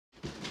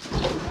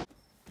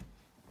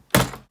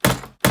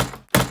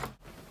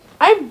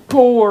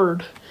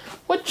bored.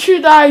 What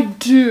should I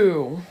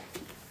do?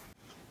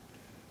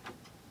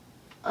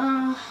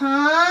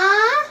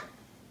 Uh-huh.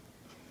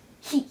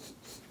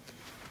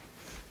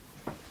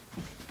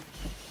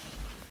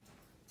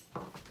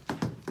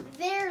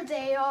 There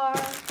they are.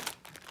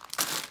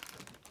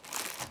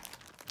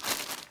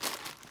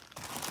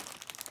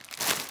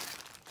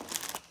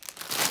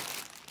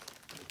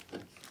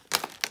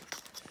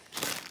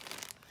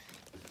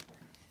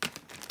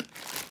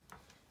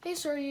 Hey,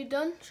 sir, are you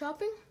done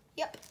shopping?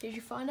 Yep. Did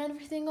you find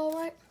everything all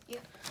right?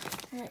 Yep.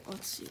 All right,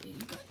 let's see. You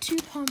got 2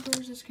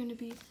 pumpers. It's going to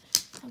be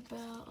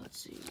about, let's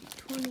see,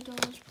 $20 per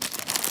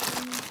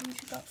pack. You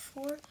got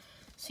 4.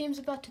 Seems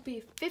about to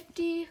be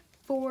 $54.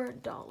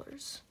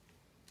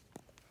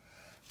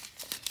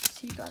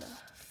 So you got a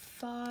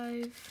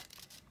 5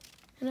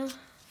 and a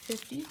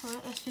 50. All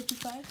right, that's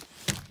 55.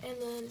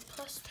 And then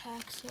plus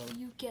tax, so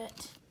you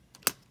get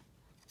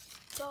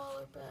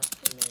 $1 back.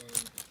 And then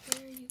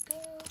there you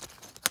go.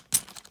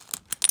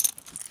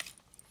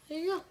 There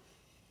you go.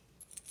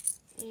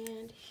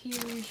 And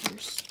here's your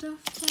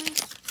stuff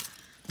test.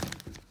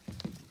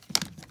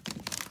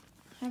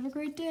 Have a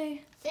great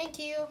day. Thank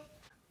you.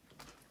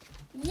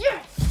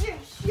 Yes,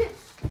 yes, yes.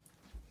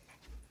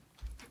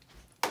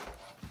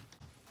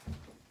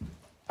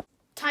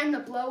 Time to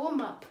blow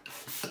them up.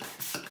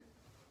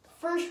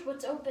 First,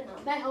 what's open them?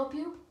 Can I help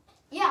you?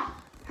 Yeah.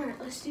 All right,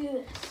 let's do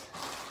this.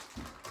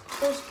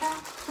 First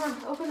pack. Come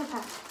on, open the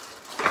pack.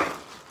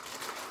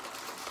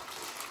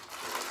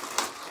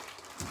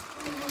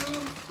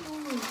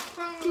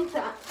 Get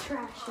that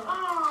trash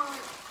out.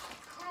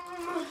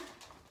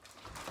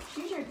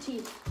 Use your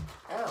teeth.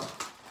 Oh.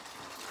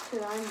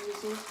 That I'm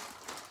using.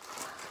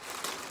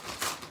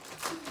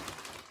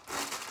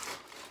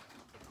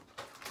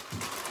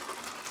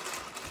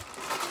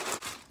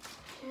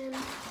 And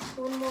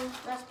one more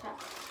last pack.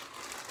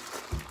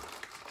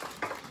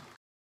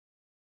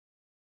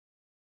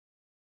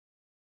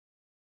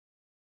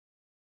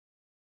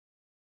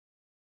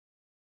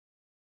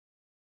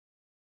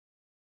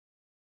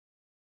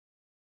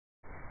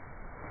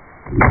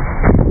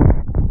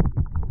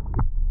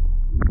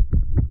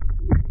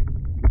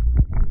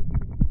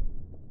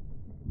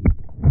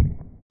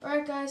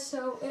 Alright guys,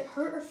 so it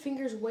hurt our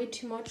fingers way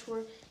too much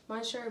where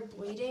mine started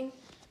bleeding.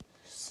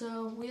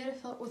 So we had to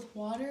fill it with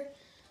water,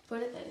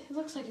 but it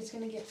looks like it's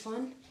going to get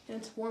fun, and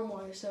it's warm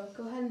water, so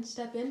go ahead and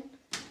step in.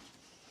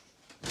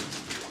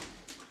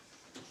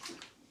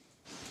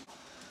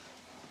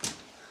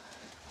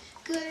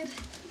 Good.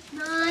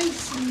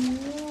 Nice and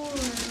warm.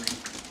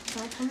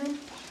 Can I come in?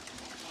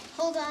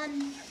 Hold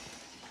on.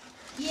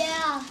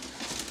 Yeah.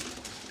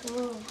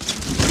 Go.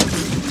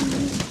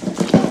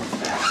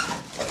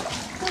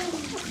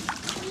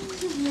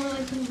 This is more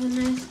like a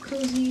nice,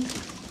 cozy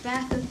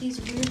bath with these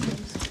weird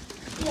things.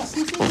 Yeah.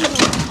 Some things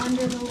are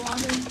under the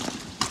water.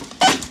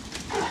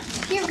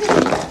 Here, good.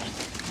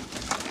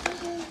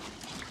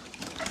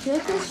 I feel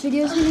like this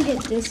video is going to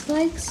get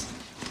dislikes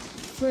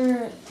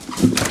for,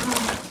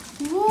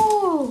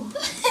 whoa,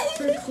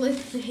 for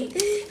clickbait.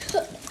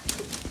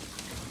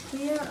 But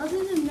yeah,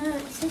 other than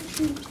that, it's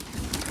actually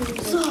pretty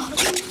good.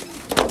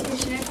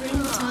 Should I bring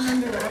the phone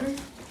underwater?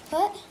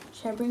 What?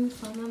 Should I bring the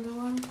phone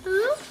underwater?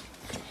 Huh?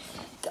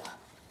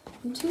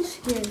 I'm too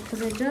scared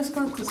because I just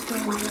got this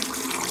phone.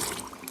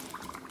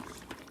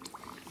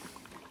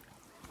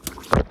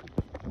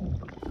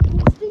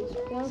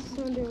 That's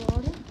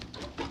underwater.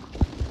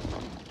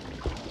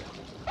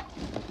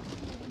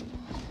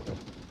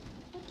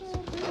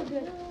 Pretty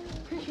good.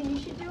 Christian, you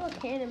should do a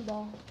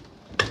cannonball.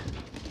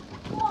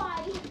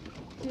 Why?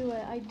 Do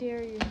it. I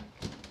dare you.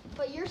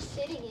 But you're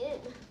sitting in.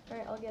 All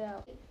right, I'll get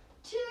out.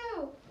 2,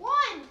 1.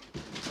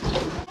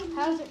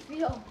 How does it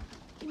feel?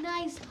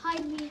 Nice.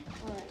 Hide me.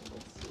 All right,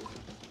 let's see.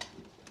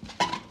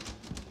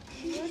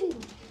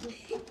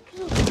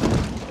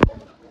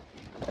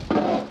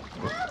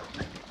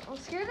 I'm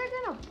scared they're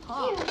gonna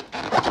pop.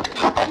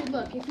 Dude,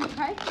 look, if you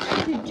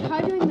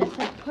try doing this,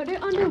 like put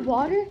it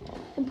underwater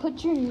and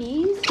put your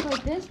knees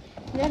like this,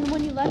 and then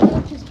when you let it go,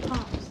 it just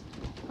pops.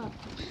 Pop.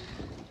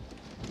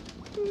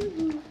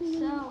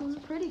 Sounds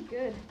pretty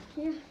good.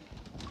 Yeah.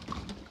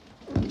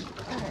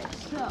 Alright,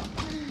 so.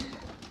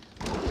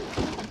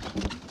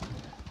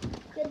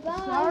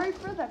 Goodbye. Sorry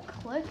for the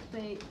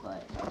clickbait,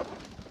 but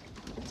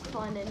it's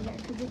fun in here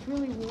because it's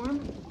really warm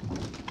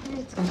and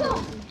it's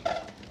cozy.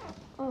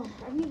 Oh,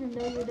 I didn't even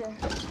know you're there.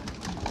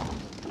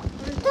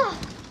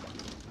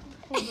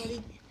 Hey, buddy.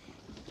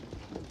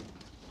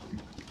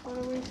 What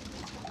are we?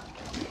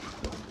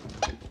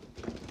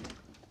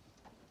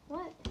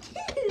 What?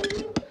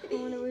 I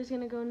wonder where he's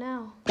gonna go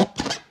now.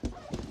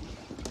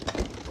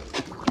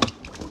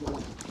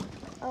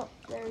 Oh,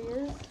 there he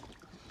is.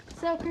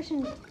 So,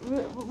 Christian,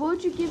 what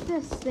would you give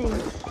this thing?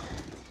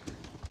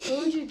 What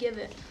would you give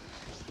it?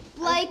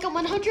 Like a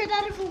 100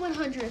 out of a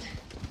 100.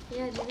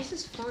 Yeah, dude, this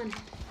is fun.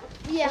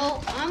 Yeah.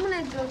 Well, I'm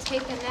gonna go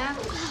take a nap.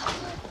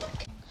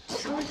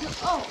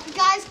 Oh,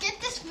 guys, get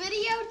this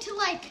video to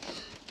like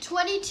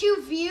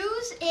 22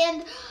 views,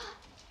 and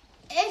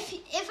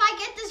if I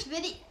get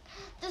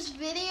this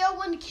video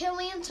 1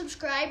 million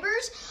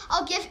subscribers,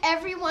 I'll give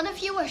every one of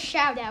you a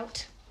shout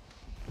out.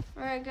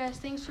 All right, guys.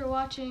 Thanks for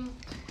watching.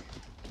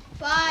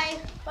 Bye.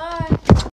 Bye.